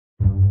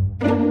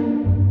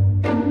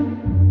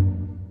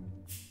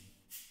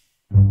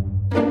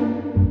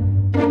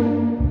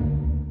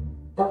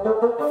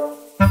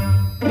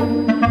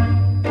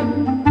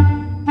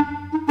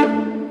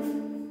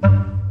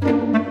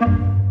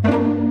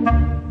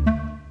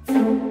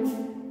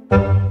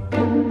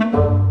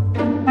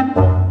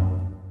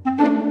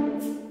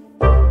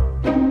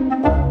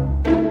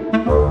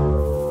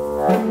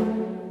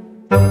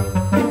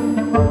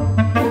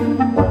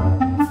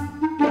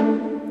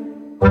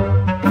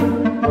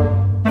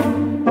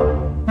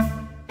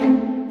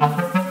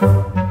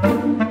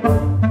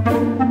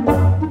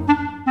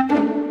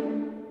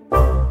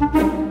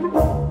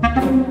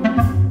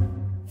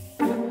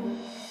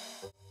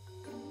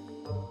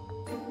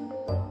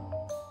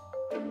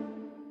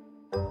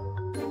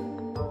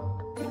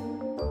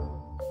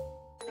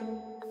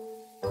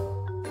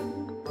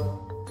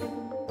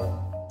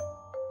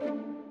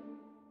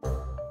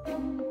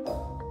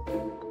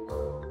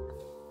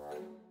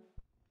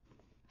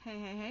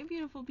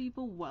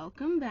beautiful people,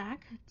 welcome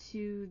back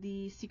to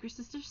the Secret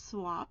Sister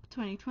Swap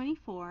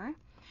 2024.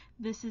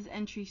 This is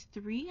entries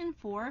 3 and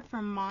 4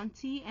 from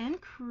Monty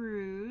and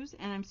Cruz,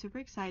 and I'm super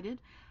excited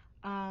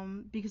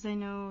because I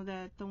know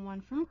that the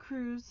one from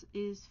Cruz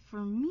is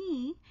for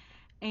me,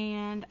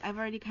 and I've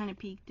already kind of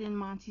peeked in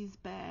Monty's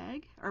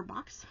bag, or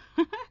box,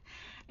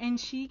 and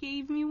she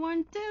gave me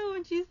one too,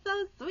 and she's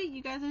so sweet.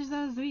 You guys are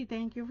so sweet.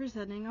 Thank you for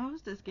sending a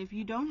hostess gift.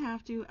 You don't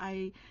have to.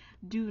 I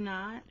do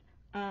not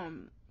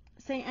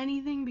say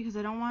anything because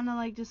I don't want to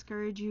like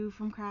discourage you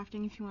from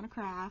crafting if you want to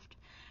craft,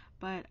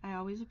 but I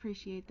always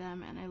appreciate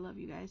them, and I love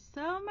you guys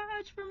so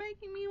much for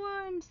making me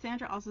one.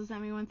 Sandra also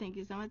sent me one. Thank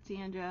you so much,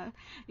 Sandra.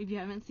 If you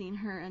haven't seen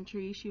her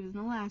entry, she was in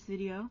the last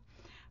video,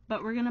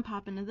 but we're gonna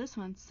pop into this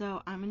one.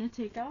 So I'm gonna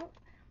take out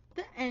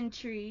the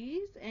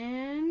entries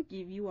and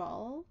give you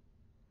all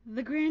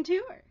the grand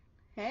tour.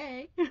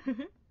 Hey.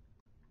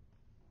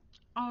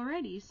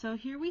 Alrighty, so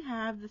here we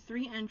have the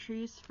 3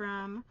 entries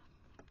from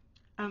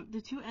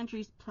the 2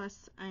 entries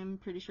plus, I'm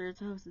pretty sure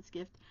it's a hostess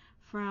gift,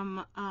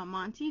 from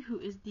Monty, who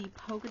is the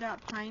polka dot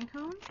pine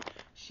cone.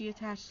 She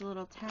attached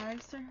little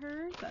tags to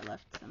hers. I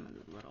left some of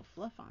the little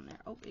fluff on there.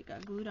 Oh, it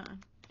got glued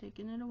on.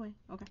 Taking it away.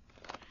 Okay.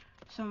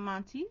 So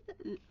Monty,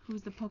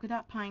 who's the polka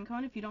dot pine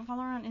cone. If you don't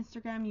follow her on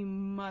Instagram, you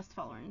must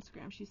follow her on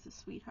Instagram. She's a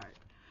sweetheart.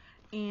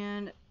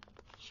 And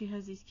she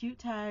has these cute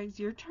tags.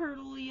 You're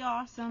totally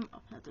awesome.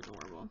 Oh, that's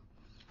adorable.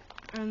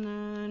 And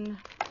then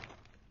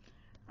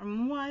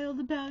I'm wild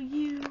about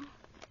you.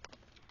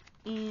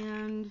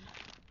 And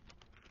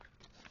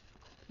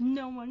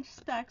no one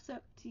stacks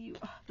up to you.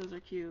 Oh, those are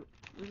cute.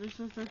 Those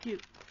are so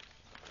cute.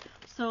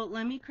 So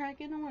let me crack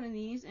into one of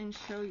these and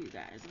show you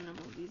guys. I'm gonna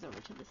move these over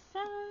to the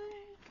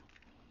side.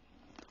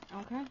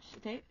 Okay,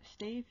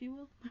 stay if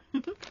you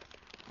will.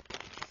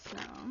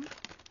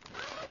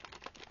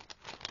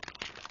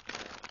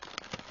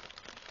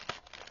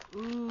 So,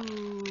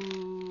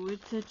 ooh,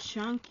 it's a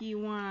chunky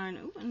one.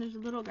 Ooh, and there's a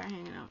little guy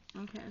hanging out.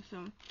 Okay,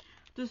 so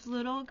this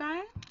little guy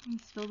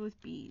is filled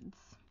with beads.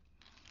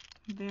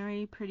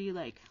 Very pretty,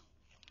 like,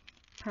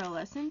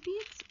 pearlescent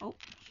beads. Oh,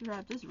 she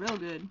wrapped this real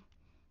good.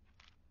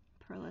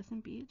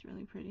 Pearlescent beads,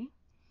 really pretty.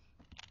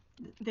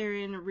 They're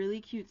in really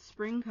cute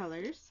spring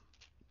colors.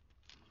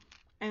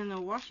 And the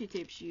washi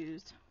tape she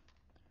used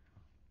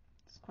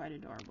is quite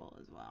adorable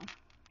as well.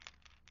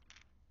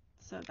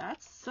 So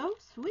that's so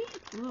sweet.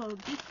 A little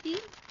gifty.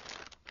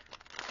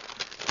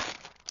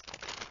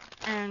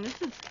 And this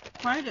is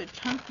quite a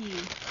chunky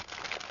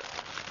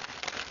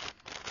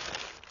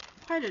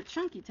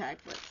tag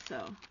flip,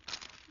 so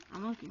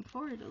I'm looking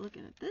forward to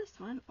looking at this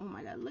one. Oh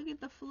my god, look at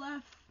the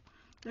fluff.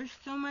 There's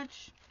so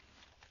much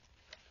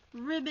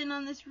ribbon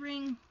on this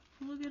ring.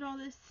 Look at all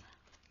this.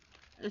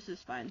 This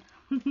is fun.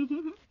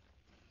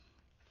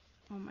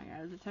 Oh my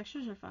god, the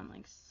textures are fun,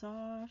 like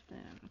soft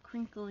and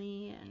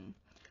crinkly, and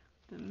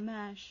the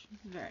mesh.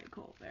 Very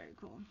cool, very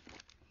cool.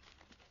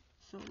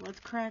 So let's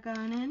crack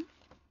on in.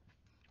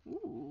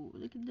 Ooh,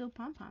 look at the little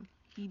pom-pom.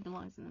 He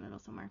belongs in the middle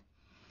somewhere.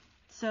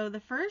 So the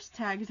first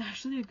tag is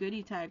actually a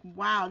goodie tag.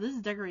 Wow, this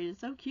is decorated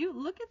so cute.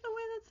 Look at the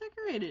way that's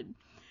decorated.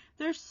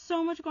 There's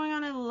so much going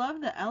on. I love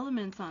the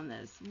elements on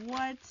this.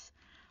 What?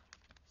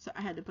 So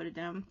I had to put it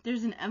down.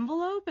 There's an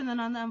envelope, and then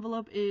on the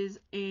envelope is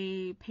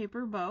a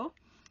paper bow.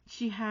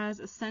 She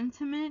has a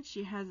sentiment.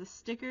 She has a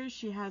sticker.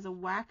 She has a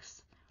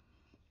wax,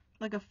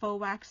 like a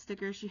faux wax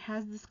sticker. She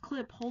has this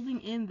clip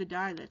holding in the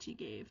die that she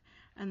gave,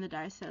 and the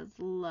die says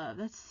love.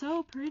 That's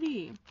so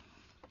pretty.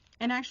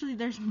 And actually,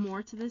 there's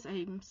more to this.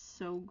 I'm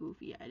so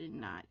goofy. I did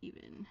not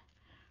even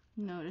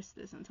notice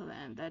this until the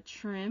end. That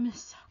trim is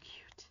so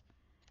cute.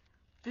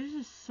 This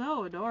is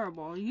so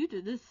adorable. You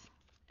did this.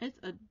 It's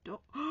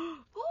adorable. Oh,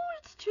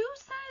 it's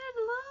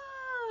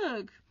two-sided.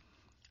 Look.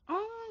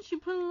 Oh, she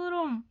put a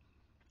little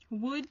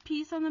wood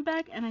piece on the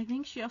back, and I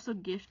think she also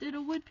gifted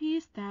a wood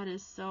piece. That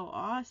is so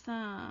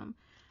awesome.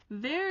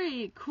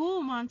 Very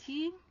cool,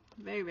 Monty.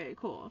 Very, very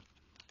cool.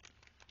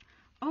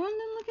 Oh, and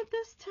then look at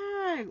this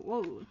tag.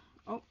 Whoa.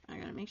 Oh, I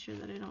gotta make sure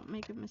that I don't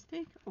make a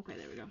mistake. Okay,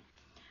 there we go.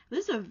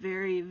 This is a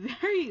very,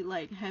 very,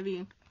 like,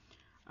 heavy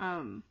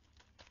tag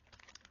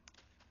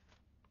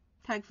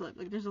flip.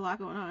 Like, there's a lot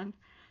going on.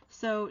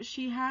 So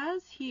she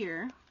has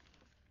here,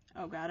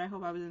 oh god, I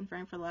hope I was in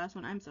frame for the last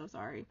one. I'm so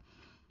sorry.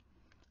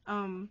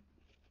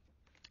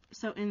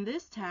 So in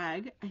this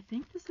tag, I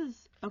think this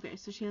is, okay,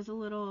 so she has a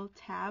little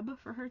tab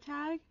for her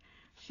tag.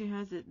 She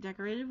has it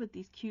decorated with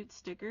these cute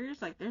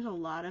stickers. Like, there's a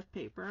lot of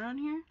paper on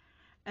here.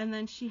 And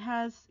then she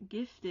has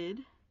gifted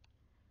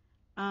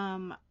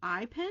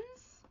eye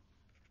pins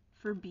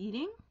for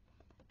beading.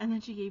 And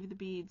then she gave you the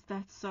beads.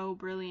 That's so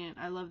brilliant.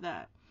 I love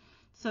that.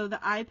 So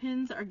the eye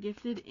pins are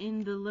gifted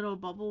in the little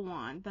bubble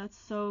wand. That's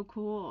so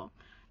cool.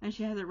 And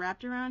she has it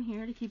wrapped around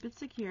here to keep it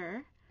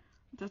secure.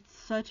 That's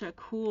such a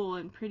cool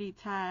and pretty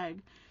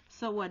tag.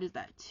 So what is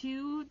that?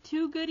 Two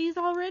goodies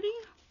already?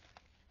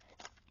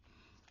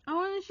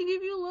 Oh, and then she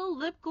gave you a little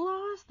lip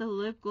gloss. The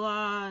lip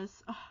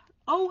gloss.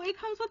 Oh, it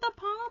comes with a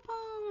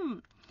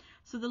pom-pom.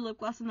 So the lip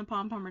gloss and the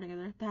pom-pom are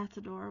together. That's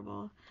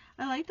adorable.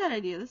 I like that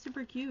idea. That's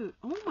super cute.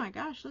 Oh my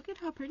gosh, look at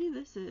how pretty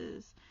this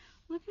is.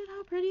 Look at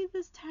how pretty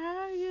this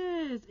tag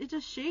is. It's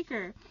a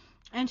shaker.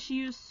 And she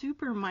used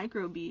super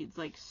micro beads,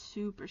 like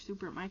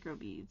super micro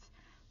beads.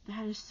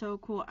 That is so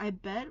cool. I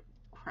bet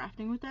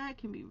crafting with that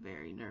can be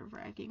very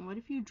nerve-wracking. What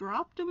if you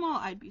dropped them all?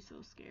 I'd be so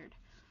scared.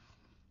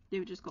 They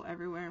would just go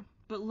everywhere.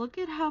 But look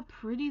at how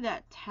pretty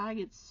that tag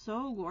is.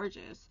 So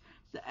gorgeous.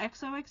 The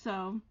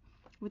XOXO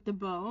with the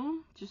bow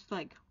just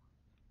like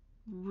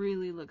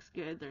really looks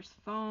good. There's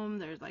foam.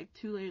 There's like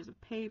 2 layers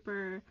of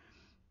paper.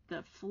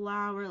 The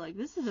flower. Like,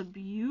 this is a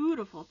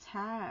beautiful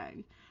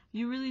tag.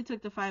 You really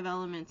took the 5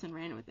 elements and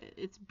ran with it.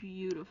 It's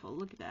beautiful.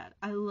 Look at that.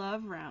 I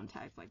love round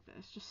tags like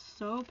this. Just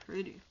so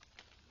pretty.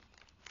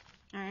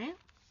 Alright.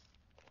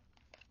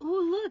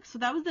 Oh, look. So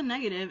that was the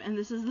negative, and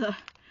this is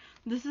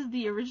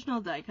the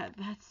original die cut.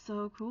 That's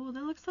so cool.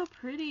 That looks so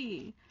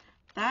pretty.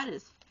 That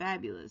is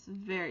fabulous.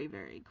 Very,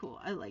 very cool.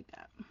 I like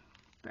that.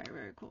 Very,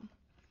 very cool.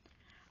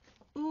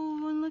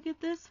 Ooh, and look at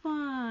this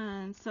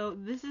one. So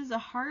this is a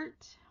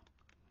heart,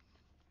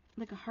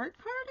 like a heart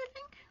card, I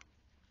think.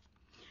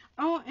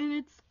 Oh, and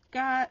it's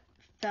got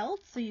felt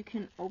so you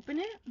can open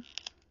it.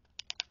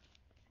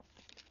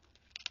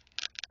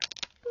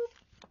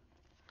 Boop.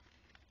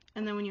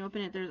 And then when you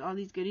open it, there's all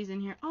these goodies in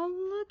here. Oh,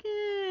 look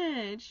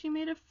at it. She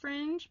made a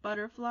fringe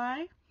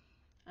butterfly.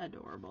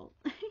 Adorable.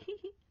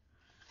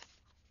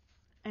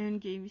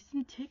 And gave you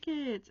some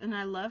tickets. And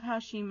I love how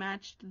she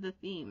matched the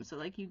theme. So,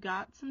 like, you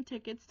got some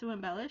tickets to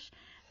embellish,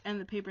 and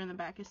the paper in the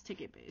back is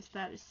ticket based.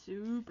 That is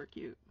super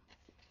cute.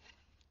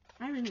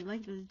 I really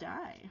like this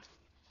die.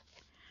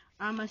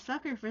 I'm a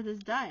sucker for this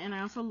die, and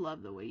I also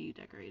love the way you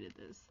decorated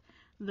this.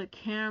 The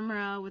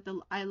camera with the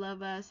I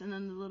Love Us, and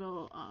then the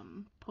little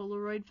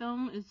Polaroid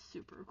film is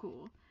super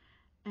cool.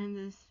 And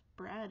this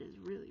Brad is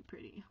really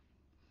pretty.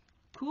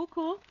 Cool,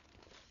 cool.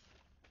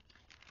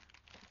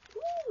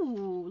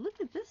 Ooh, look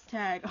at this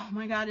tag. Oh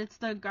my god, it's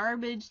the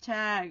garbage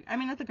tag. I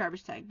mean, not the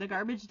garbage tag. The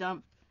garbage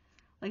dump.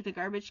 Like the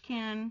garbage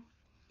can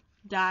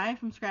die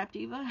from Scrap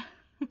Diva.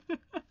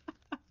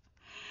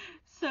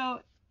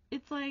 So,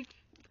 it's like,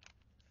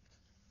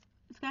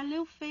 it's got a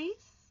little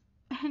face.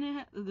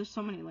 And there's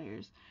so many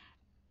layers.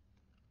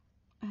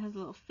 It has a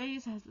little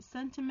face. It has the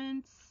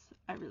sentiments.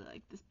 I really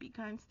like this Be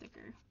Kind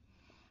sticker.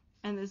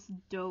 And this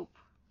dope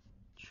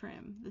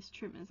trim. This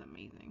trim is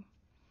amazing.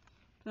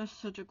 That's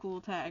such a cool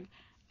tag.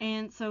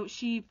 And so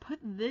she put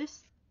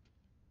this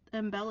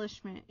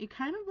embellishment. It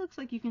kind of looks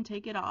like you can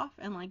take it off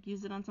and like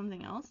use it on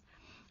something else.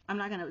 I'm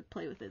not going to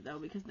play with it though,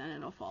 because then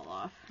it'll fall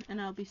off and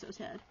I'll be so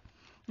sad.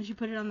 And she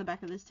put it on the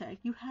back of this tag.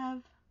 You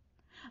have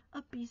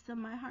a piece of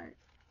my heart.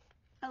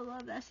 I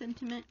love that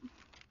sentiment.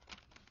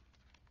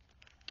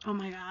 Oh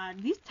my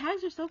god. These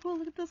tags are so cool.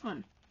 Look at this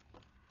one.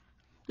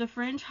 The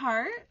fringe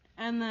heart.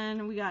 And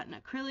then we got an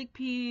acrylic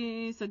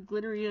piece, a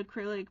glittery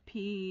acrylic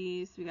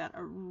piece. We got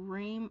a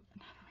rainbow.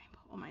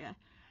 Oh my god.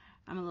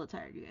 I'm a little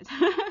tired, you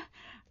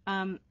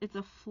guys. It's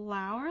a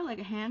flower, like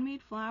a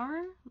handmade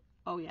flower.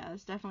 Oh yeah,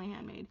 it's definitely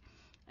handmade.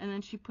 And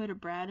then she put a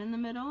Brad in the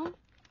middle.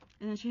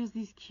 And then she has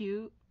these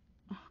cute,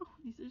 oh,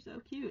 these are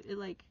so cute. It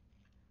like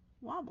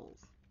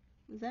wobbles.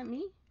 Is that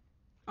me?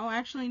 Oh,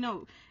 actually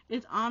no.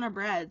 It's on a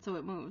Brad, so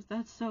it moves.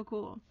 That's so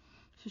cool.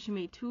 So she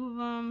made 2 of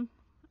them.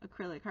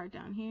 Acrylic heart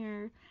down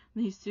here.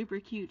 These super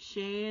cute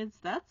shades.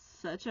 That's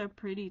such a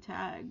pretty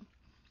tag.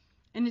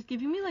 And it's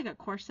giving me like a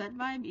corset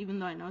vibe, even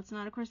though I know it's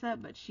not a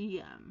corset, but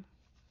she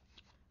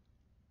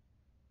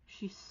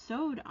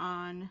sewed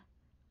on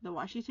the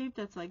washi tape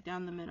that's like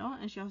down the middle,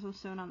 and she also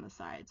sewed on the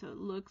side, so it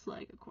looks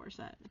like a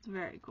corset. It's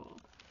very cool.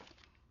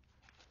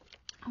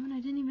 Oh, and I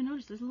didn't even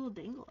notice there's a little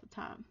dangle up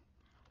top.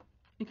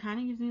 It kind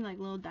of gives me like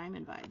little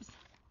diamond vibes.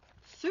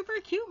 Super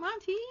cute,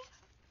 Monty.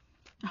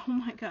 Oh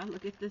my god,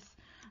 look at this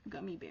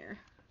gummy bear.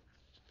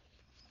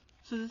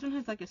 So this one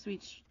has like a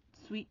sweet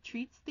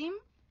treats theme.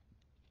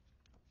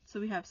 So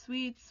we have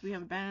sweets, we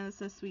have a banner that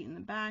says sweet in the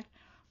back,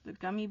 the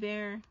gummy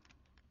bear.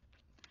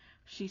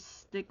 She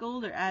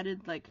stickled or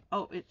added like,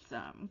 oh, it's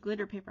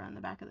glitter paper on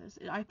the back of this.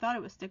 I thought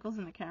it was stickles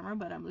in the camera,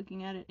 but I'm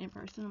looking at it in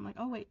person. I'm like,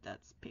 oh wait,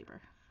 that's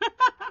paper.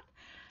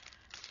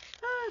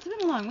 It's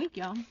been a long week,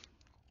 y'all.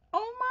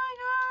 Oh my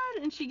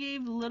god! And she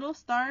gave little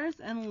stars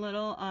and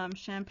little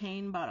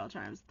champagne bottle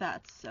charms.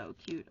 That's so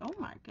cute. Oh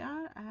my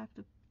god, I have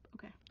to,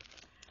 okay.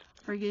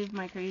 Forgive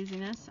my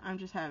craziness. I'm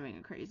just having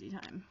a crazy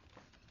time.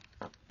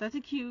 That's a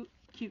cute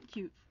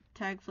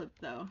tag flip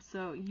though.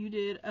 So you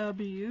did a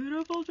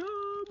beautiful job.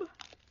 Oh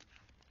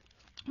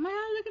my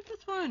god, look at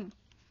this one.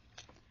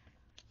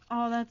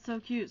 Oh, that's so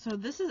cute. So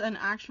this is an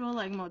actual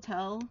like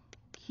motel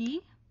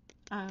key,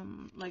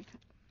 like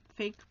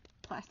fake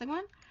plastic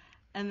one.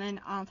 And then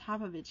on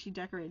top of it, she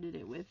decorated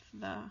it with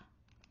the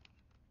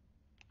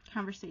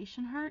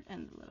conversation heart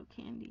and the little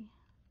candy.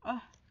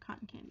 Oh,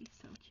 cotton candy,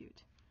 so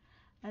cute.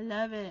 I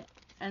love it.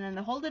 And then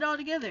to hold it all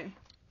together,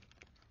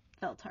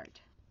 felt heart.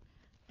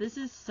 This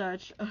is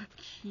such a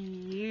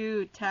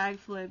cute tag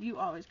flip. You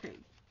always create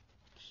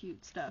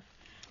cute stuff.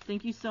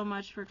 Thank you so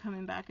much for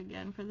coming back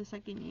again for the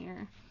 2nd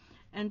year.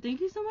 And thank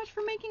you so much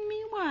for making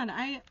me one.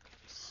 I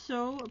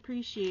so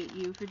appreciate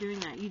you for doing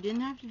that. You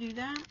didn't have to do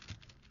that,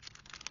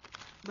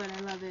 but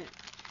I love it.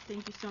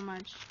 Thank you so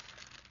much.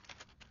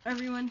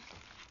 everyone,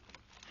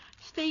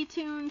 stay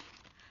tuned.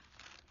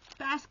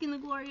 Bask in the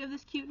glory of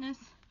this cuteness.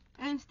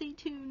 And stay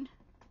tuned.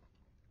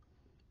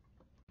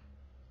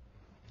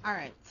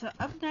 Alright, so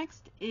up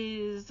next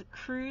is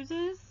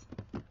Cruz's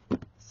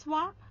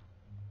swap.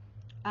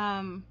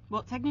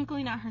 Well,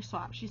 technically not her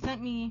swap. She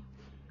sent me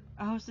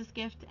a hostess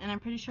gift, and I'm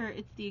pretty sure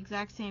it's the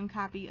exact same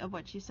copy of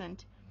what she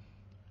sent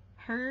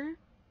her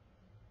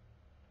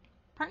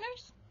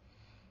partners.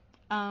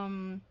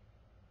 And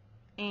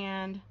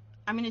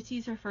I'm going to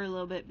tease her for a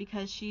little bit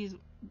because she's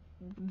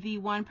the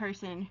one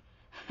person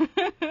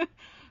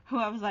who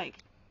I was like,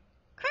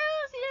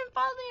 Cruz, you didn't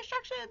follow the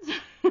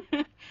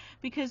instructions.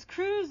 Because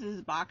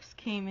Cruz's box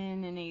came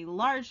in a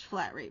large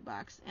flat rate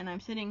box, and I'm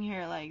sitting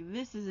here like,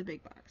 this is a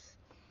big box.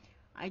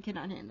 I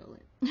cannot handle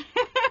it.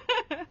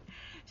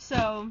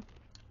 So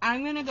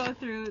I'm going to go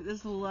through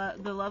this the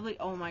lovely,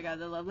 oh my god,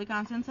 the lovely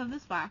contents of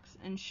this box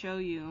and show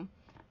you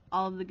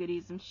all of the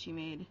goodies that she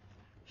made.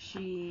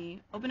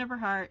 She opened up her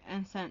heart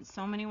and sent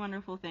so many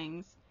wonderful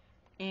things,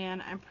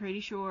 and I'm pretty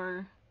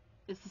sure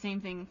it's the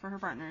same thing for her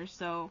partners.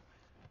 So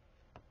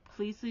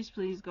please, please,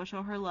 please go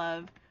show her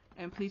love,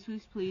 and please,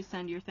 please, please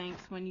send your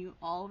thanks when you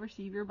all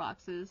receive your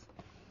boxes,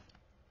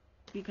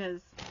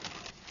 because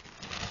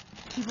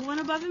people went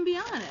above and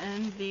beyond,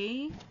 and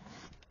they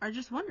are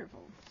just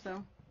wonderful.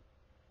 So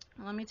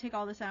let me take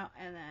all this out,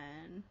 and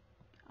then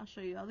I'll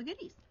show you all the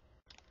goodies.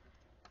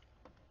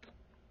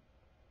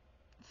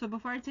 So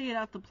before I take it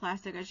out the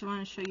plastic, I just want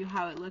to show you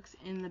how it looks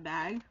in the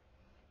bag.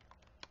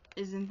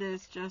 Isn't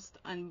this just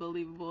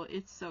unbelievable?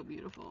 It's so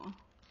beautiful.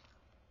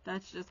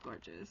 That's just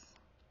gorgeous.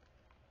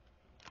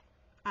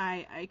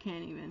 I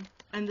can't even.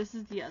 And this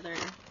is the other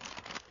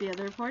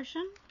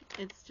portion.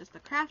 It's just a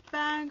craft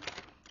bag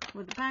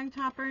with a bag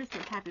topper. It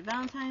says Happy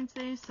Valentine's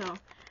Day. So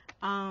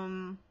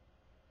I'm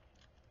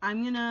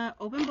gonna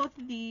open both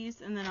of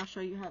these, and then I'll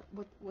show you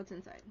what's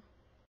inside.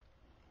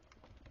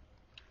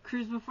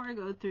 Cruz, before I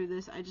go through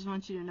this, I just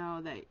want you to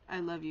know that I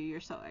love you.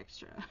 You're so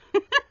extra.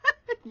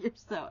 You're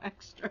so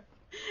extra.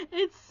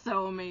 It's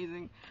so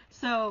amazing.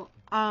 So,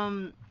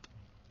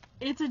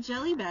 it's a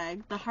jelly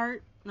bag. The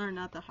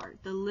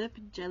lip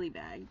jelly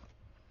bag.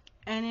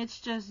 And it's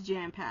just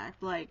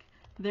jam-packed. Like,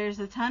 there's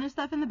a ton of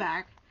stuff in the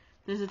back.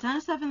 There's a ton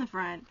of stuff in the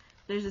front.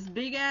 There's this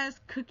big-ass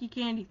cookie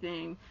candy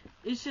thing.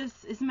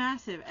 It's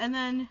massive. And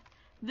then,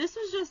 this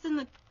was just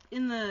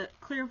in the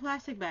clear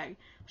plastic bag.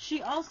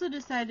 She also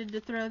decided to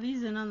throw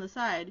these in on the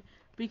side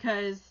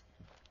because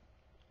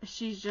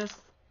she's just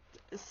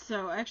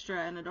so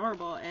extra and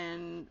adorable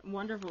and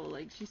wonderful.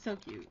 Like, she's so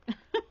cute.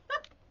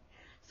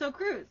 So,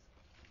 Cruz,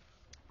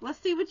 let's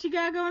see what you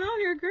got going on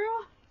here,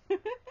 girl.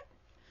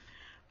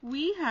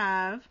 We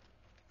have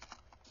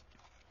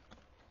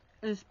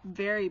this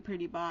very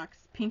pretty box,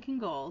 pink and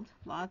gold.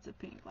 Lots of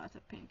pink, lots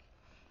of pink.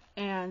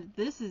 And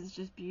this is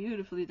just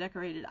beautifully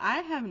decorated. I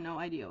have no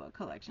idea what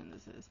collection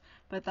this is,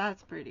 but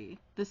that's pretty.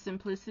 The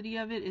simplicity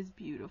of it is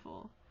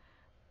beautiful.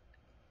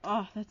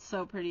 Oh, that's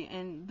so pretty.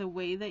 And the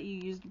way that you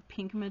used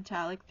pink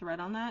metallic thread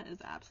on that is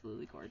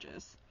absolutely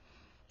gorgeous.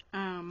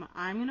 I'm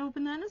going to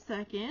open that in a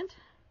second.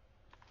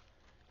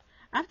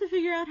 I have to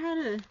figure out how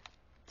to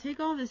take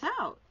all this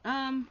out.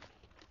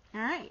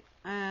 Alright.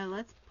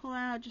 Let's pull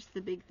out just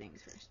the big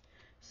things first.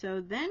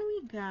 So then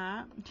we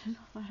got, there's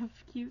a lot of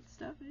cute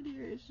stuff in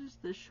here. It's just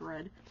the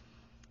shred.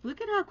 Look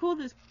at how cool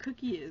this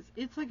cookie is.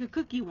 It's like a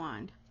cookie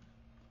wand.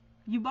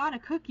 You bought a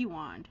cookie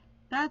wand.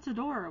 That's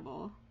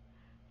adorable.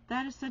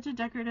 That is such a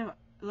decorative,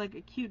 like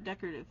a cute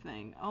decorative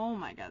thing. Oh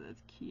my god,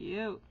 that's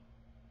cute.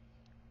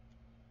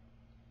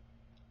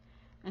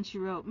 And she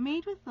wrote,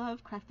 made with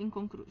love,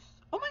 craftingconcruz.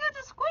 Oh my god,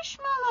 the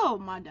squishmallow!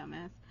 My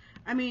dumbass.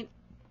 I mean,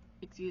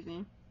 excuse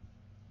me,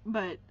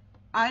 but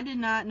I did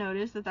not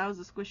notice that was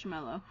a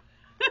squishmallow.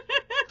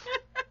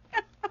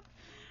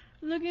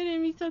 Look at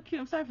him, he's so cute.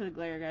 I'm sorry for the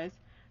glare, guys.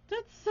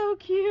 That's so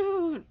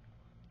cute.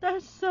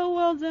 That's so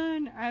well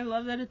done. I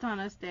love that it's on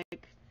a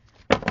stick.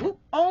 Ooh,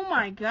 oh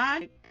my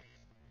god.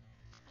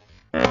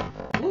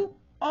 Ooh,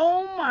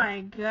 oh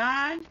my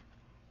god.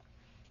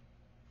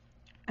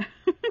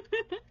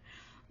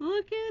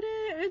 Look at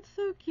it. It's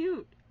so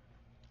cute.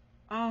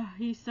 Oh,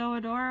 he's so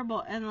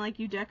adorable. And like,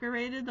 you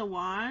decorated the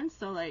wand,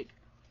 so like,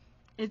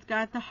 it's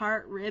got the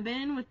heart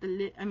ribbon with the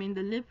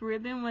lip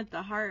ribbon with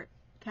the heart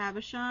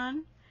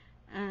cabochon.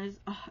 And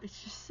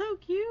it's just so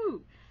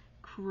cute.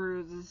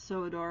 Cruz is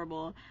so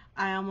adorable.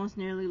 I almost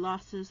nearly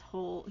lost his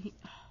whole...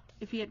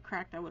 if he had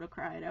cracked, I would have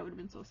cried. I would have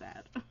been so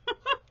sad.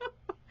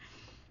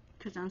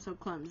 Because I'm so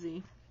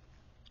clumsy.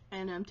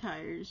 And I'm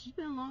tired. It's just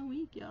been a long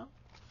week, y'all.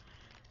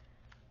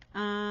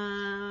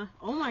 Oh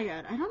my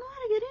god. I don't know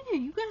how to get in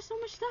here. You got so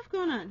much stuff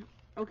going on.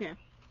 Okay.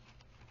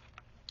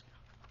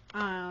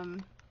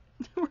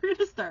 We're going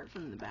to start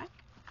from the back.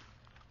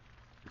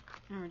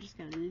 And we're just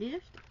going to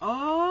lift.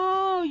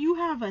 Oh, you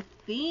have a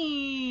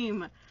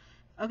theme.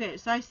 Okay,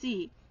 so I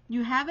see.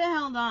 You have it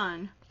held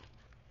on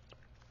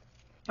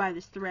by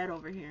this thread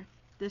over here.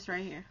 This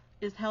right here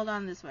is held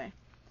on this way.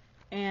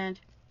 And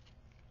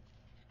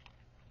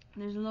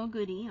there's a little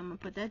goodie. I'm going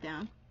to put that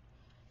down.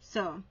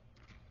 So,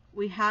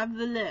 we have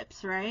the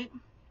lips, right?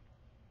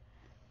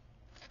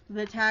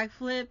 The tag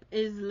flip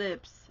is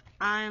lips.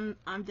 I'm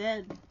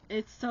dead.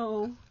 It's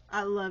so,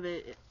 I love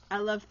it. I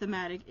love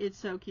thematic. It's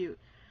so cute.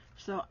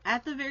 So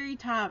at the very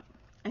top,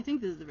 I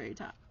think this is the very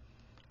top,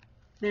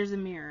 there's a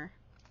mirror.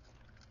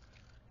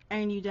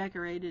 And you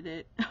decorated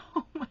it.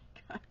 Oh my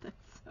god,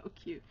 that's so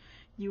cute.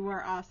 You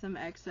are awesome,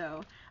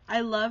 EXO.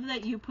 I love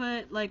that you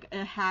put like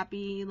a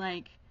happy,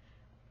 like,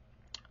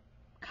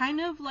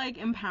 kind of like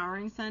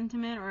empowering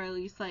sentiment, or at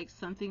least like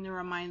something to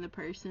remind the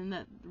person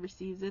that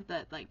receives it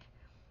that like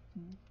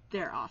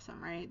they're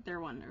awesome, right?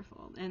 They're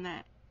wonderful, and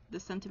that the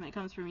sentiment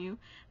comes from you.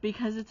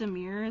 Because it's a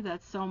mirror,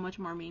 that's so much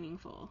more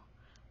meaningful.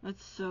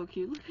 That's so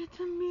cute. Look at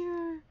the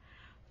mirror.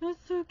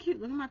 That's so cute.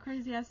 Look at my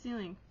crazy ass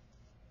ceiling.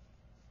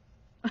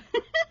 That's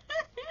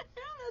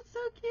so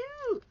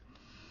cute.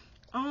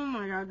 Oh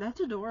my god,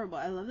 that's adorable.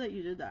 I love that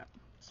you did that.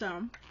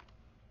 So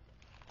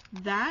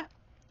that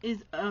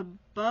is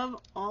above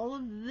all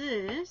of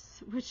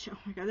this, which, oh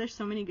my god, there's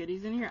so many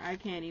goodies in here, I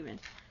can't even.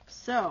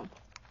 So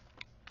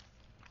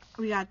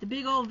we got the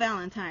big old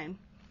Valentine.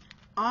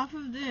 Off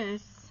of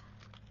this,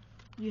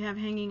 you have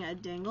hanging a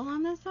dangle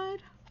on this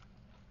side.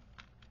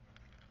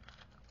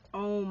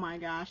 Oh my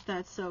gosh,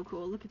 that's so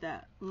cool. Look at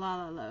that. La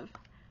la love.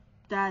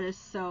 That is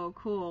so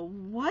cool.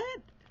 What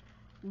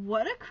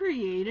a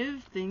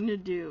creative thing to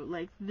do.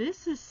 Like,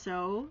 this is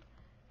so,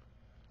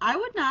 I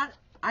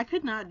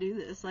could not do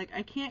this. Like,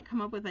 I can't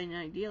come up with an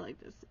idea like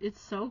this.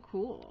 It's so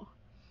cool.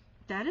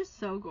 That is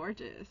so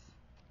gorgeous.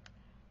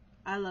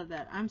 I love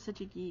that. I'm such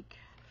a geek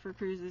for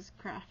Cruz's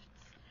crafts.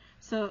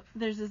 So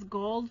there's this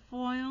gold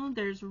foil,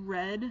 there's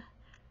red,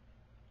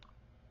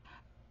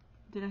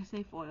 did I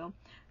say foil?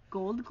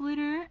 Gold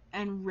glitter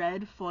and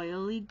red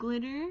foily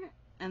glitter,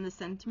 and the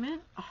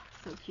sentiment, oh,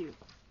 so cute.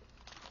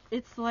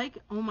 It's like,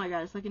 oh my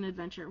god, it's like an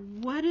adventure.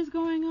 What is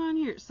going on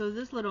here? So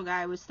this little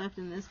guy was stuffed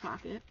in this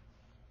pocket.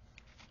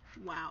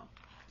 Wow.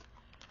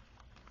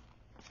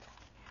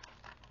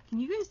 Can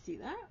you guys see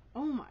that?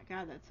 Oh my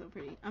god, that's so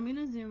pretty. I'm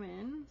gonna zoom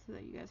in so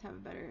that you guys have a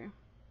better,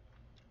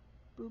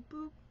 boop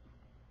boop.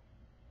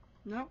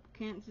 Nope,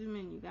 can't zoom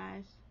in, you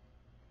guys.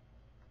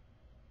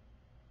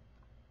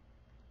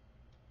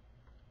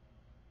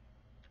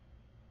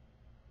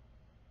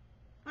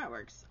 That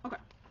works. Okay.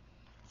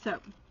 So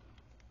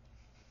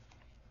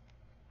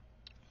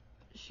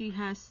she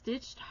has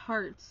stitched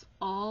hearts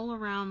all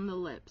around the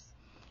lips.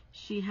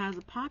 She has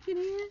a pocket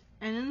here,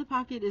 and in the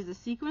pocket is a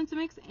sequence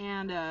mix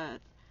and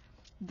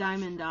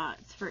diamond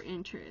dots for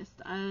interest.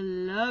 I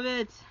love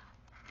it.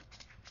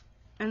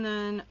 And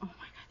then, oh my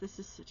god, this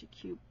is such a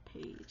cute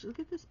page. Look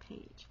at this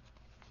page.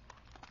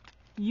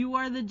 You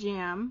are the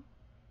jam.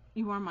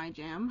 You are my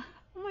jam.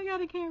 Oh my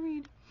god, I can't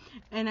read.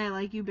 And I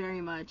like you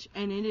very much.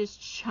 And it is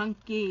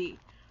chunky.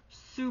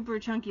 Super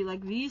chunky.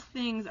 Like, these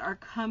things are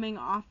coming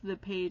off the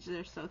page.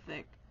 They're so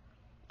thick.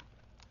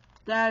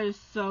 That is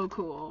so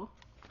cool.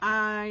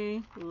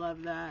 I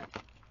love that.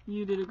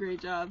 You did a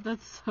great job.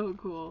 That's so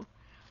cool.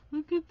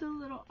 Look at the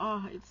little,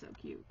 oh, it's so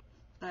cute.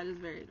 That is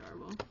very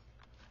adorable.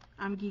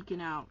 I'm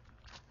geeking out.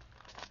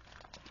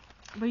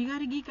 But you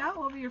gotta geek out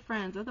over your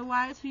friends.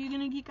 Otherwise, who are you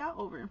gonna geek out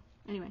over?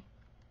 Anyway.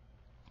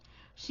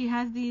 She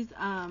has these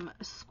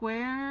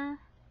square,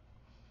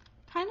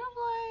 kind of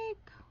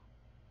like,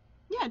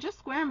 yeah, just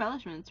square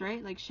embellishments,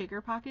 right? Like shaker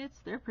pockets.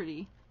 They're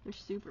pretty. They're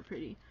super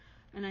pretty.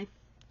 And I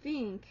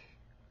think,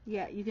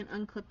 yeah, you can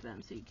unclip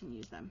them so you can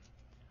use them.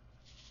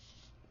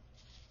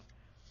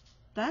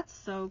 That's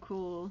so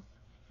cool.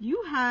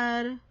 You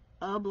had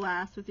a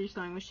blast with your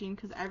sewing machine,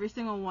 because every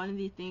single one of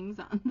these things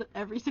on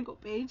every single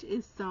page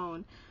is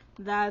sewn.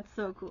 That's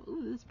so cool.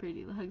 Ooh, this is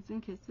pretty. Hugs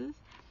and kisses.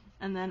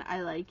 And then I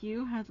like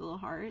you has a little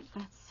heart.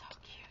 That's so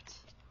cute.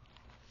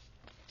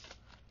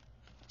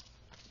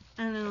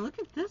 And then look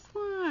at this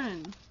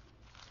one.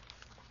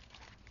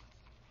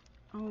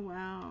 Oh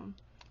wow.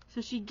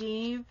 So she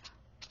gave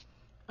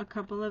a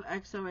couple of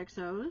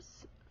XOXOs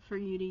for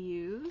you to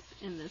use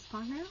in this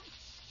pocket.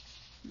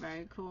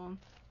 Very cool.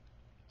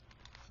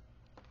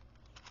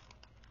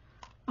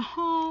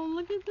 Oh,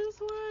 look at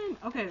this one.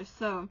 Okay,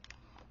 so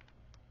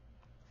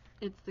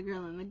it's the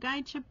girl in the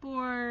guide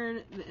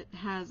chipboard. It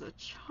has a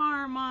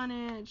charm on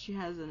it. She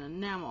has an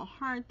enamel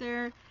heart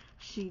there.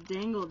 She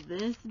dangled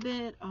this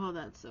bit. Oh,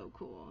 that's so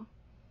cool.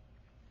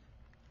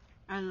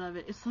 I love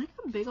it. It's like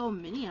a big old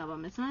mini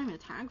album. It's not even a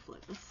tag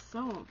flip. It's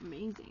so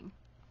amazing.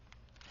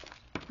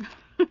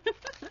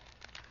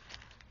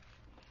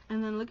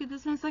 And then look at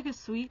this one. It's like a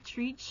sweet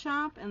treat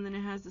shop, and then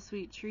it has the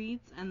sweet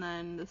treats, and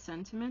then the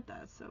sentiment.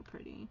 That's so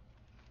pretty.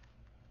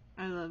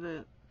 I love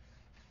it.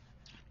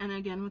 And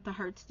again, with the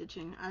heart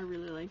stitching, I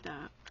really like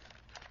that.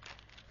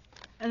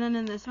 And then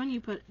in this one,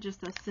 you put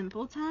just a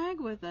simple tag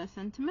with a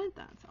sentiment.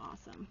 That's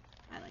awesome.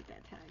 I like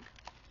that tag.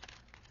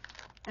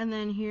 And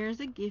then here's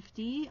a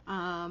gifty.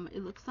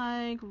 It looks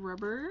like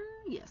rubber.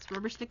 Yes,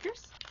 rubber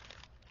stickers.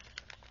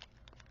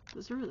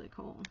 Those are really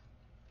cool.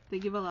 They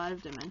give a lot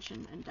of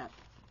dimension and depth.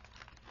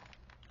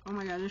 Oh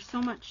my god, there's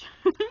so much.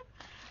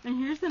 And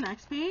here's the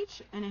next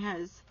page, and it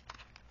has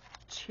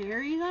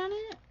cherries on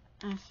it.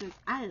 And it says,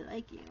 I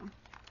like you.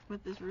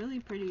 With this really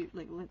pretty,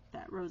 like, look,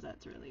 that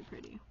rosette's really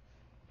pretty.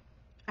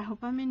 I hope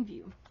I'm in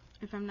view.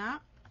 If I'm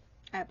not,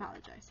 I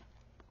apologize.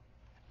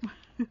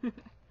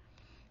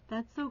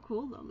 That's so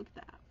cool though, look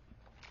at that.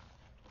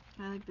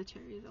 I like the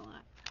cherries a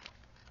lot.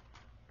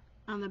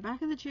 On the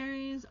back of the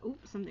cherries, oh,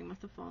 something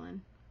must have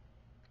fallen.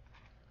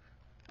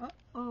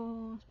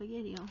 Uh-oh,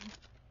 spaghetti-o.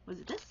 Was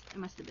it this? It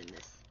must have been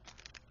this.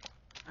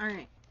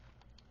 Alright.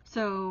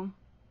 So,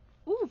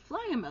 ooh,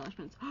 flag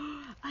embellishments.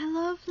 I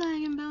love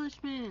flag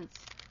embellishments.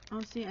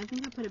 Oh, see, I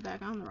think I put it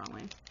back on the wrong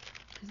way.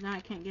 Because now I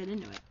can't get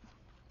into it.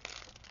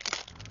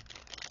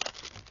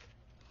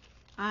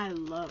 I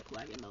love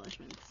flag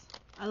embellishments.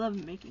 I love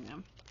making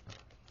them.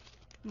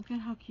 Look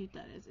at how cute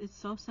that is. It's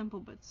so simple,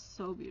 but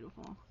so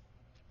beautiful.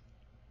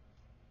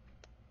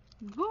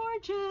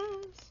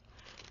 Gorgeous!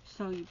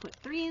 So you put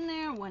 3 in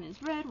there. 1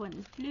 is red, 1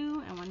 is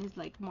blue, and 1 is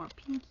like more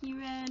pinky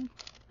red.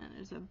 And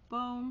there's a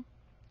bow.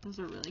 Those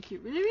are really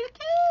cute. Really, really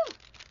cute!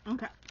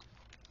 Okay.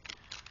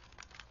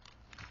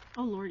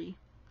 Oh, lordy.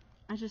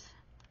 I just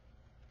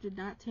did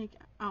not take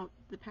out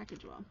the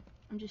package well.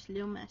 I'm just a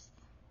little mess.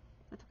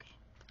 That's okay.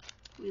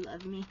 We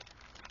love me.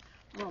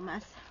 A little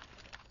mess.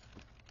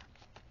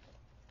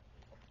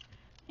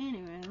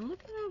 Anyway,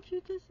 look at how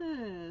cute this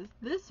is.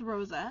 This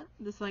rosette,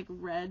 this like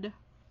red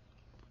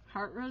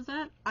heart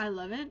rosette, I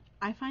love it.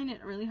 I find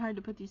it really hard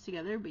to put these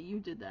together, but you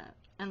did that.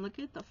 And look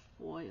at the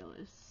foil,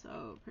 is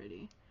so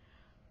pretty.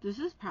 This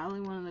is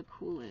probably one of the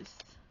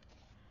coolest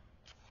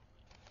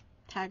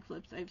tag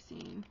flips I've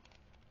seen.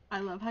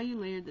 I love how you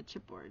layered the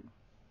chipboard.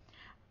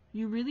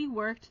 You really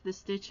worked the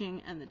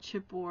stitching and the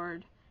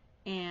chipboard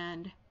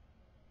and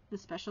the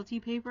specialty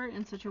paper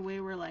in such a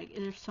way where like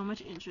there's so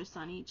much interest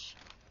on each,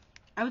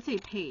 I would say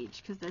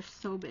page, because they're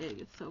so big.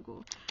 It's so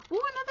cool.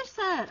 Oh, another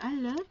set. I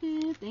love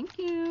it. Thank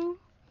you.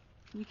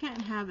 You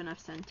can't have enough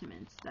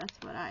sentiments. That's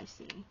what I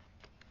see.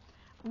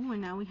 Oh,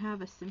 and now we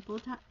have a simple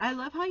tag. I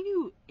love how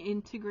you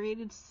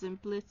integrated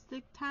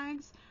simplistic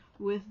tags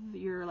with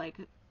your like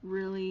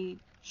really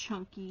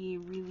chunky,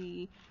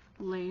 really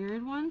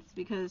layered ones,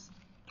 because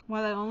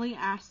while I only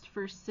asked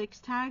for 6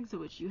 tags,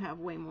 which you have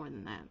way more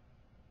than that,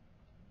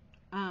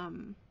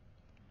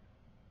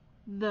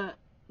 the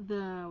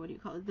what do you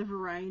call it? The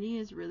variety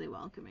is really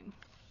welcoming.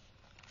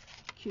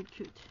 Cute,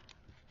 cute.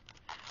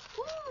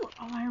 Ooh,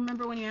 oh, I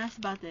remember when you asked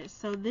about this.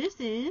 So this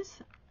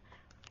is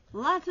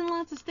lots and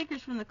lots of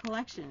stickers from the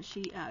collection.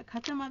 She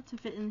cut them up to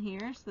fit in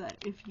here so that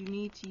if you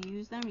need to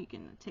use them, you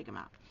can take them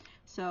out.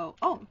 So,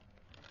 oh,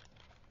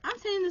 I'm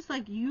saying this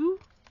like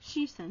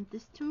she sent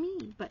this to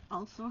me, but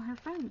also her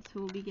friends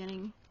who will be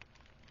getting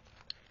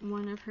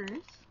one of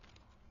hers.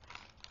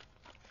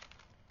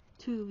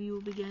 2 of you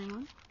will be getting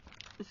one.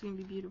 It's going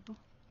to be beautiful.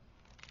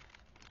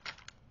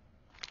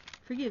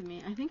 Forgive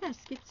me, I think I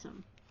skipped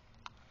some.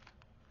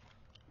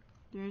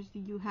 There's the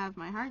You Have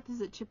My Heart. This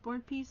is a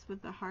chipboard piece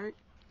with the heart.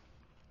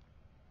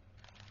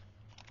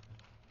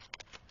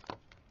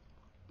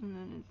 And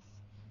then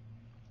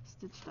it's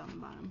stitched on the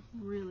bottom.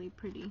 Really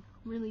pretty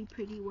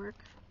work.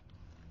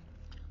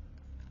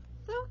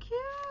 So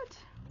cute!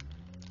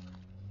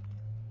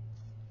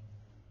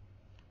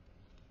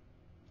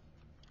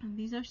 And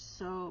these are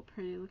so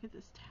pretty. Look at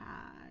this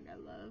tag. I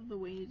love the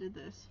way you did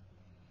this.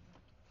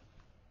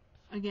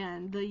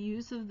 Again, the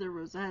use of the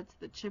rosettes,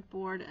 the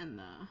chipboard, and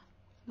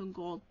the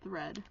gold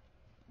thread.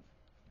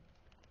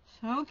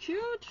 So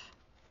cute!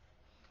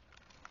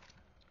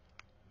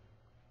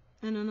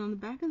 And then on the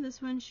back of this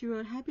one, she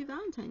wrote, Happy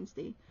Valentine's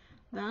Day.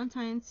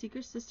 Valentine's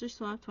Secret Sister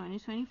Swap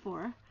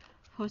 2024.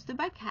 Hosted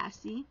by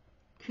Cassie.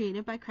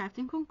 Created by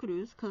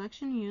craftingconcruz.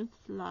 Collection used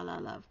La La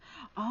Love.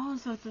 Oh,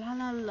 so it's La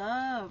La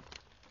Love.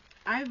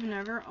 I've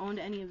never owned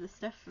any of the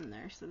stuff from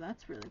there, so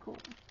that's really cool.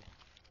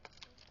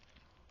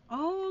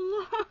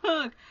 Oh,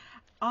 look!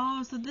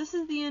 Oh, so this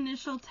is the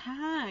initial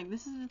tag.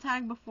 This is the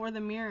tag before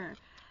the mirror.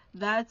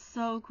 That's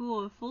so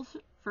cool.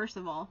 First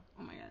of all,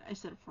 oh my god, I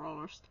said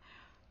first.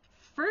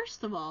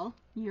 First of all,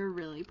 you're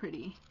really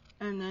pretty.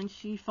 And then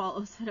she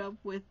follows it up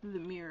with the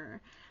mirror.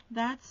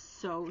 That's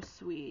so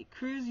sweet.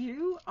 Cruz,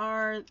 you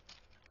are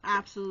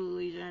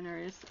absolutely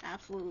generous,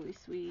 absolutely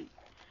sweet.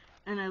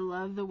 And I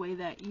love the way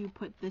that you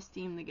put this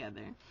theme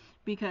together,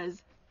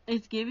 because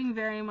it's giving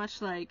very much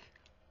like,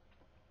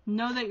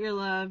 know that you're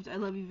loved, I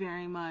love you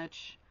very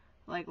much,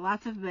 like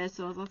lots of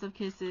besos, lots of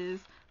kisses,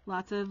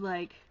 lots of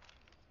like,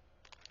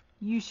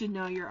 you should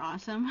know you're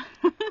awesome.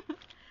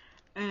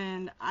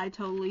 And I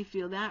totally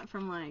feel that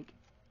from like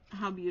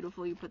how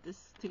beautiful you put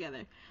this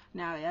together.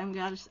 Now I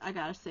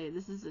gotta say,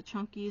 this is the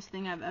chunkiest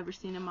thing I've ever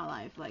seen in my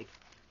life. Like,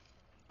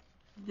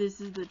 this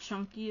is the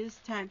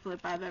chunkiest tag flip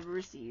I've ever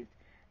received.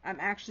 I'm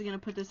actually going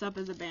to put this up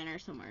as a banner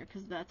somewhere,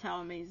 because that's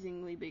how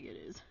amazingly big it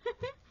is.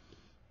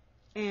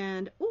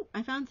 And, oh,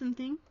 I found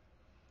something.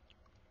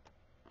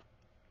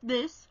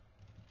 This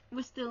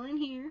was still in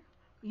here.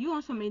 You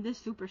also made this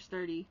super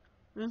sturdy.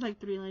 There's like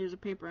 3 layers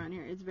of paper on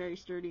here. It's very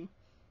sturdy.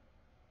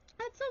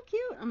 That's so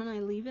cute. I'm going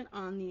to leave it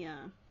on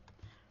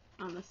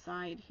the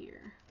side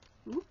here.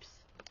 Oops.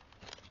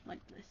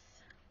 Like this.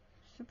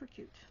 Super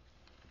cute.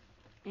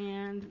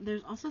 And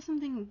there's also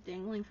something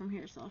dangling from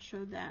here, so I'll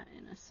show that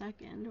in a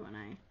second when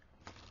I...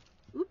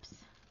 Oops.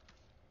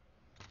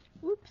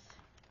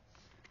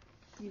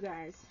 You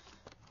guys,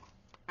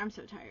 I'm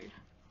so tired.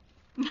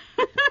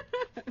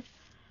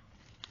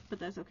 But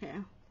that's okay,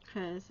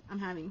 because I'm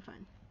having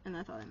fun, and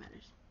that's all that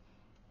matters.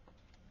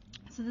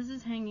 So this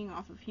is hanging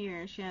off of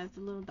here. She has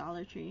the little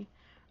Dollar Tree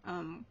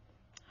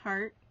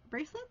heart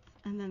bracelets,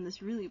 and then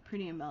this really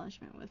pretty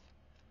embellishment with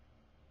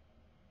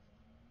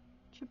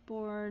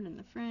chipboard and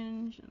the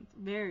fringe, and it's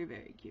very,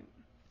 very cute.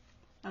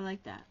 I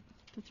like that.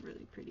 That's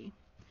really pretty.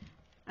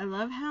 I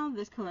love how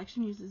this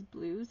collection uses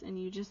blues, and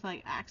you just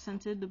like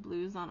accented the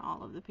blues on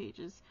all of the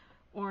pages,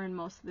 or in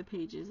most of the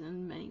pages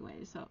in many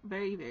ways. So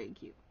very, very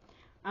cute.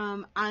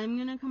 I'm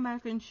gonna come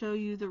back and show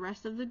you the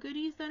rest of the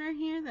goodies that are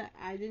here that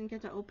I didn't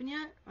get to open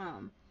yet.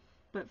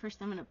 But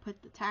first I'm gonna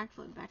put the tag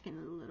float back in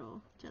the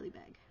little jelly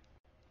bag.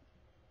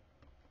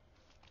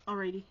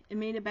 Alrighty, it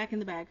made it back in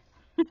the bag.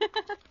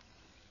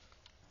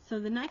 So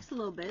the next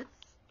little bits,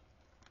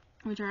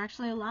 which are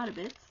actually a lot of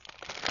bits,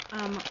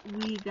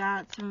 we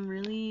got some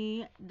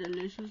really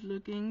delicious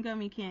looking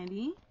gummy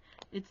candy.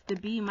 It's the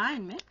Be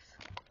Mine mix,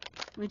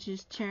 which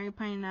is cherry,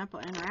 pineapple,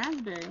 and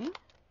raspberry.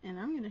 And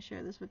I'm going to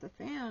share this with the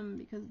fam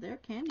because they're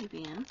candy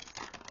fans.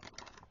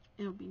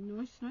 It'll be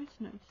nice, nice,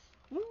 nice.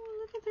 Oh,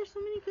 look at, there's so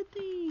many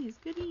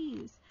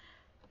goodies.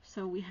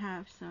 So we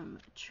have some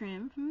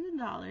trim from the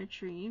Dollar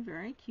Tree.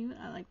 Very cute.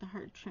 I like the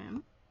heart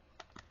trim.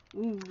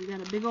 Ooh, we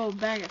got a big old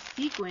bag of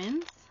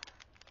sequins.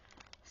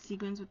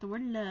 Sequins with the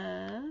word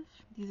love.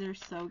 These are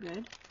so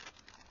good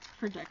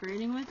for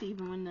decorating with,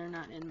 even when they're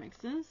not in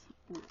mixes.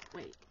 Ooh,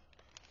 wait.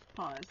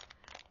 Pause.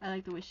 I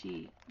like the way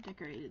she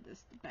decorated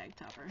this bag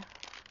topper.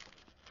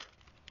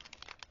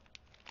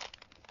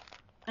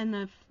 And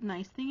the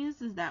nice thing is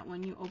that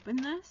when you open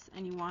this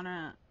and you want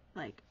to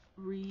like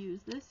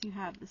reuse this, you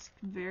have this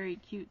very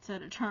cute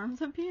set of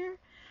charms up here,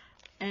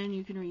 and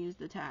you can reuse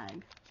the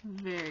tag.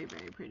 Very,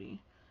 very pretty.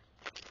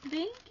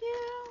 Thank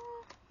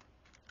you.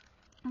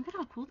 Look at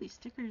how cool these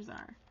stickers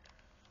are.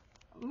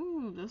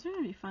 Ooh, those are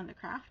going to be fun to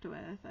craft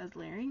with as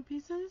layering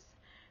pieces.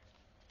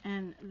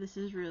 And this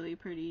is really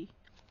pretty.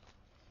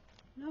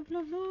 Love,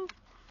 love, love.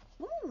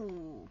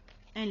 Ooh,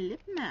 and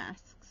lip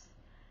masks.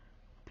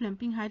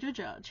 Plumping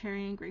hydrogel,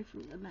 cherry and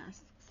grapefruit lip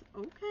masks.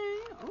 Okay,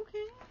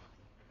 okay.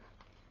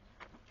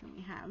 And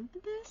we have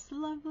this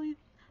lovely,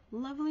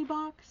 lovely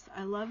box.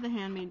 I love the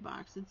handmade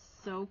box. It's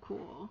so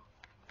cool.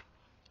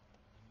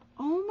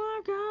 Oh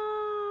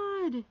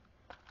my god!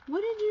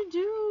 What did you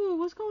do?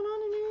 What's going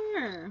on in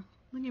here?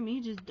 Look at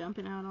me just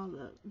dumping out all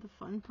the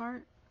fun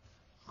part.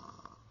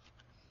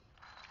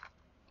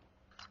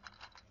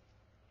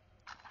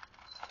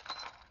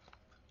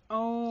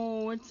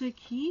 Oh, it's a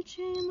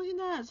keychain. Look at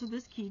that. So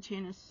this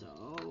keychain is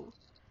so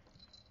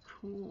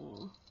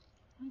cool.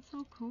 That's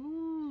so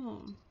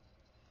cool.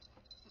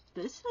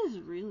 This is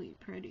really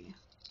pretty.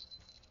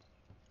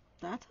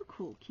 That's a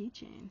cool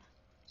keychain.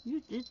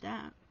 You did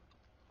that.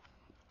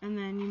 And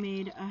then you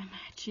made a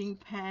matching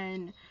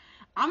pen.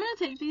 I'm going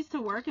to take these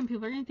to work and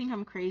people are going to think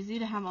I'm crazy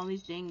to have all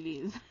these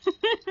danglies.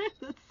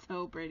 That's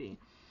so pretty.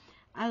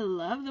 I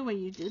love the way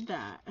you did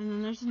that. And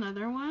then there's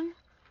another one.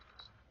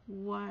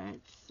 What?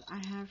 I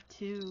have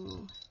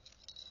two.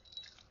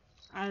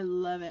 I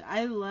love it.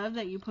 I love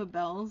that you put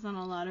bells on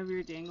a lot of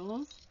your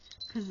dangles,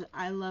 because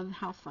I love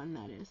how fun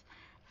that is.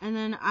 And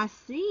then I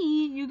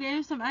see you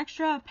gave some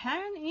extra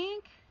pen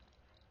ink.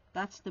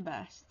 That's the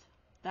best.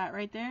 That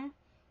right there,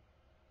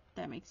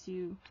 that makes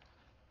you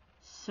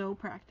so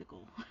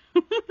practical.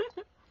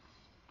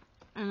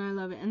 And I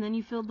love it. And then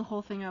you filled the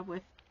whole thing up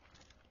with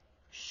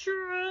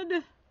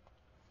shred.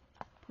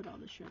 Put all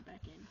the shred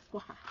back in.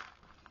 Wow.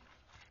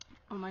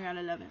 Oh my god,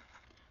 I love it.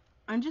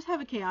 I just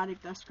have a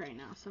chaotic desk right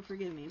now, so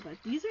forgive me. But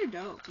these are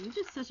dope. You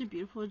did such a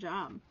beautiful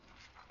job.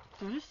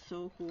 That is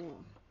so cool.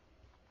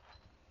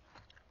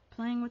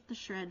 Playing with the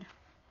shred.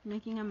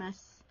 Making a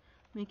mess.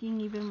 Making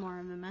even more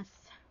of a mess.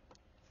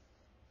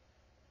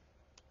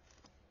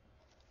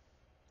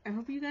 I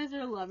hope you guys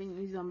are loving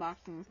these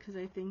unboxings, because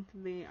I think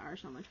they are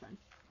so much fun.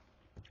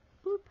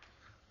 Boop.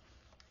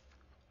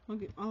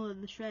 Look at all of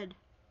the shred.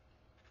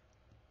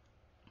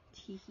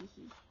 So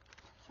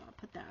I'll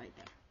put that right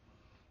there.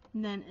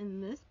 And then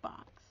in this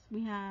box,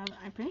 we have,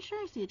 I'm pretty sure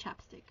I see a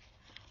chapstick,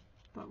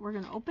 but we're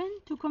going to open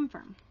to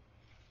confirm.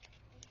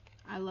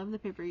 I love the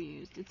paper you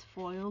used. It's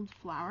foiled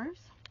flowers.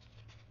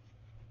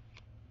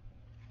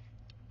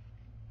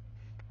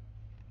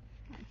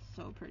 That's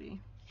so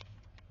pretty.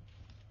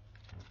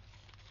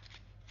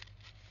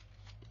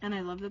 And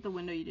I love that the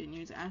window you didn't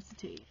use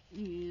acetate.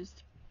 You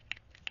used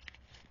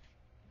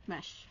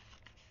mesh.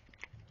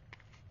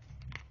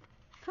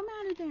 Come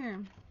out of there.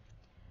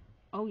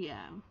 Oh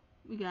yeah.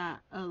 We got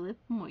a lip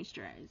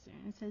moisturizer.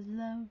 It says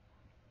love.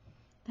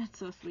 That's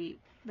so sweet.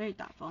 Very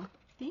thoughtful.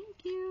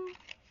 Thank you.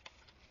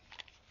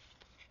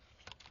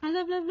 I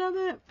love, love, love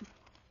it.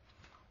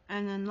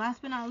 And then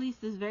last but not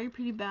least, this very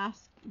pretty box.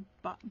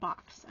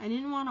 I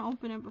didn't want to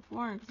open it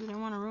before because I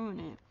didn't want to ruin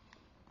it.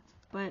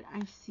 But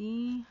I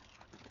see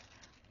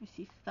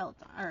felt,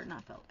 or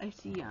not felt. I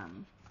see,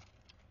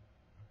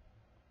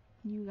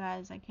 you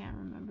guys, I can't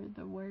remember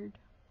the word.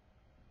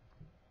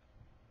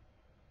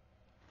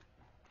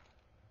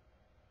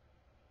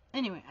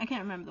 Anyway, I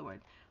can't remember the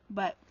word,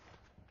 but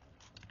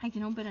I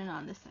can open it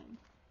on this side.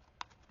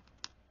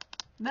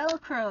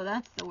 Velcro,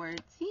 that's the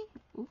word. See?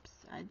 Oops,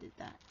 I did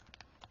that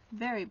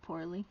very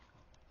poorly.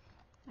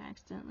 I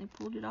accidentally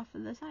pulled it off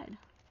of the side.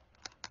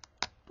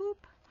 Boop.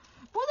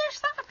 Oh, there's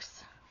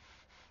socks!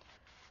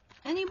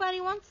 Anybody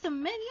want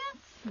some mittens?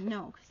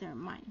 No, because they're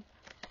mine.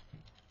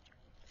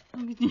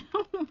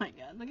 Oh my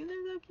god, look at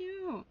them, so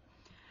cute.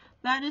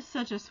 That is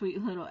such a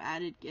sweet little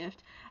added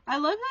gift. I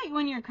love that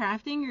when you're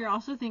crafting, you're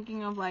also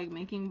thinking of like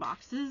making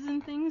boxes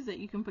and things that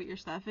you can put your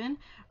stuff in.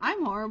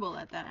 I'm horrible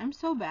at that. I'm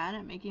so bad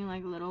at making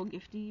like little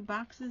gifty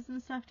boxes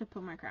and stuff to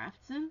put my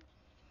crafts in.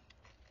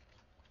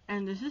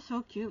 And this is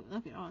so cute.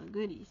 Look at all the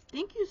goodies.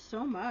 Thank you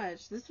so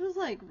much. This was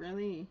like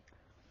really,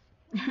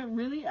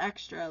 really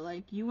extra.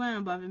 Like you went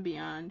above and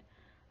beyond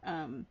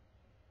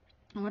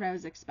what I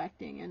was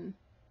expecting, and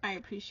I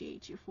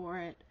appreciate you for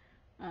it.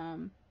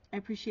 I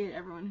appreciate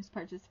everyone who's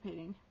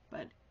participating,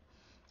 but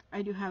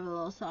I do have a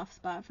little soft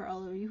spot for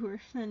all of you who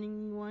are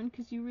sending me one,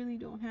 because you really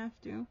don't have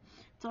to.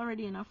 It's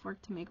already enough work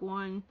to make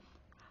one,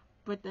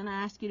 but then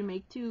I ask you to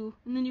make 2,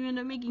 and then you end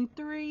up making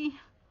 3.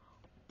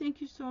 Thank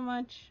you so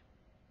much.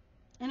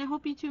 And I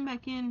hope you tune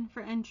back in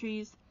for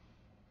entries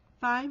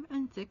 5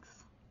 and 6.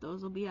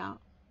 Those will be out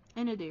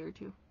in a day or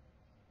 2.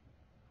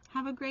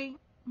 Have a great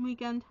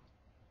weekend,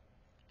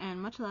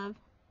 and much love,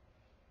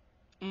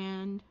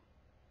 and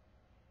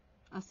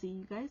I'll see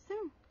you guys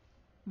soon.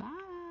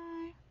 Bye.